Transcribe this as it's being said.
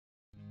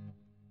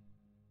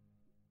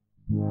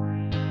Oh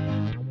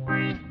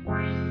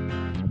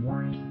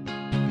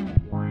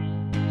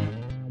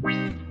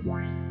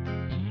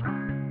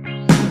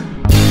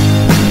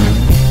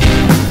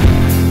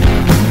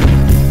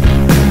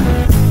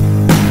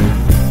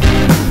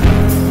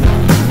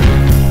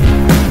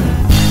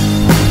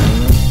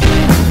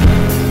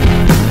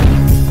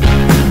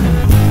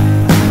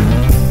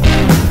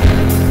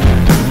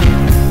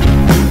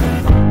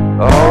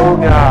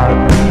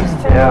God, please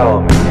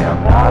tell me I'm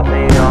not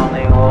the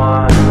only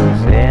one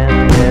who's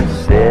in this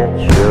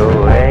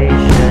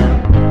situation.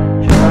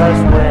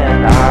 Just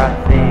when I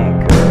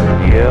think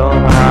of you,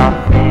 my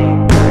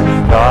fingers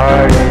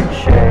started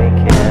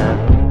shaking.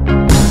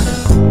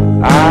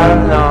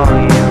 I've known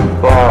you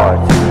for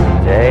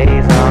 2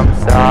 days, I'm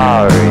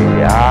sorry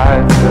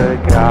I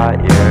forgot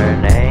your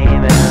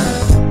name.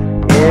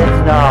 And it's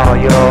not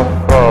your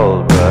fault,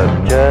 but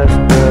just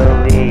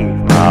believe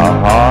my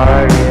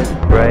heart is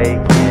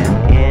breaking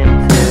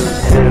into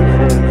two.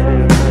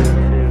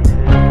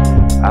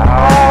 I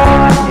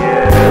want you,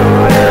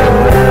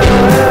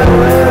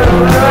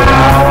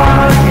 I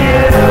want you,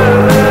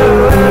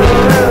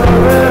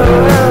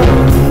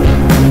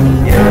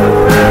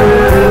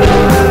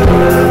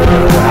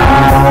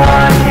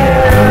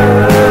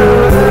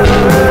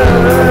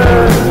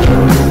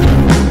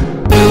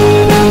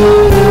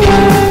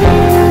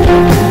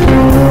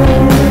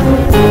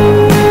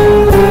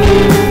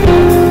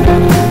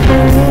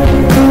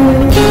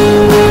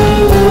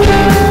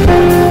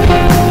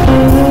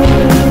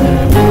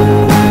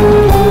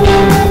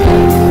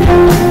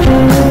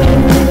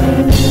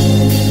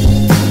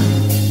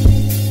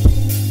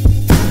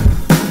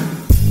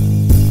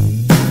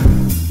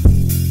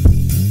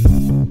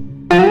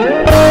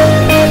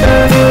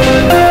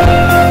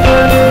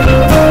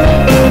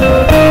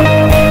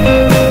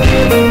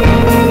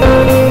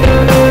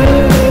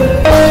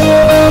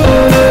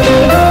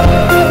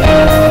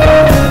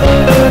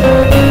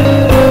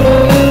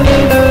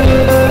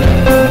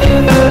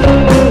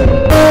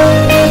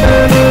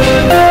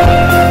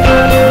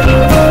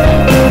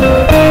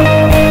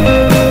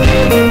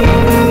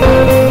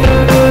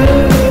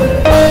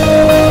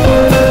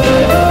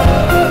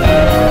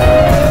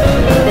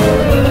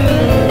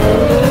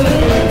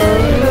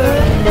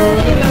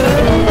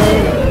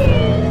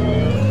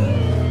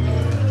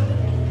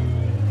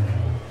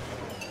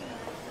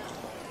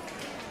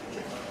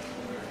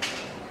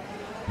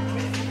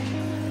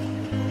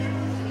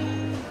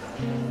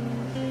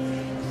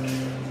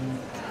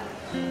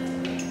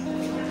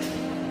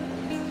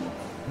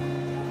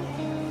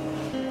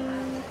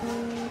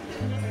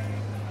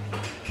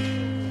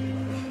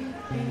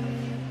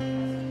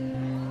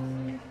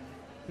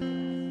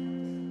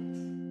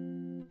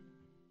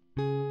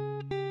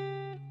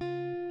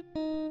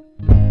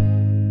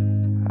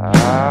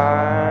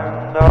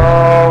 I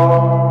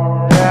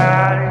know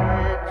that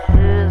it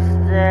just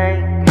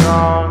ain't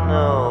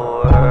gonna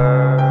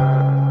work.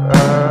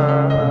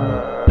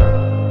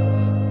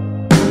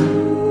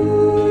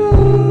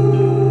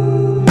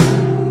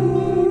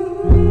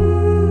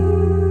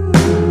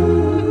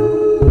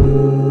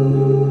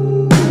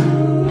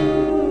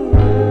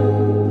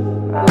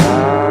 I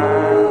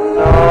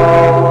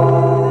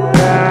know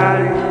that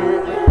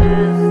it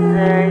just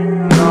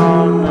ain't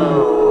gonna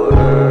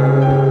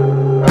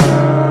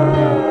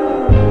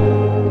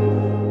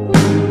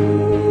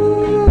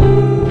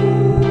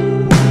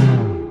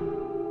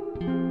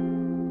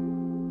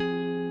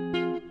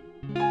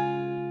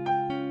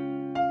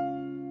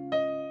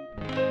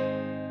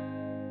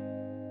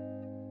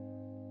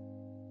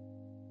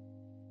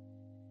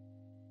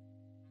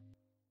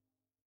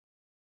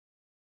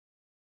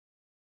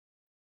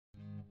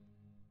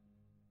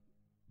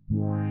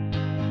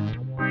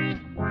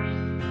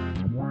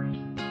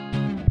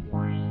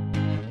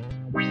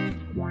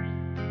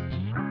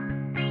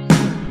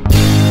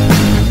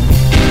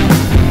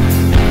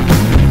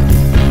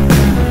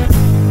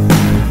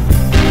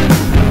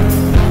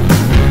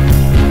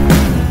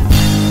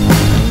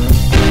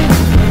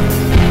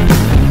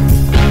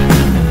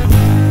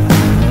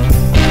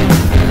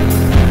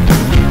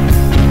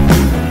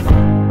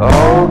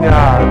Oh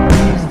God,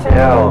 please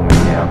tell me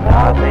I'm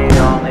not the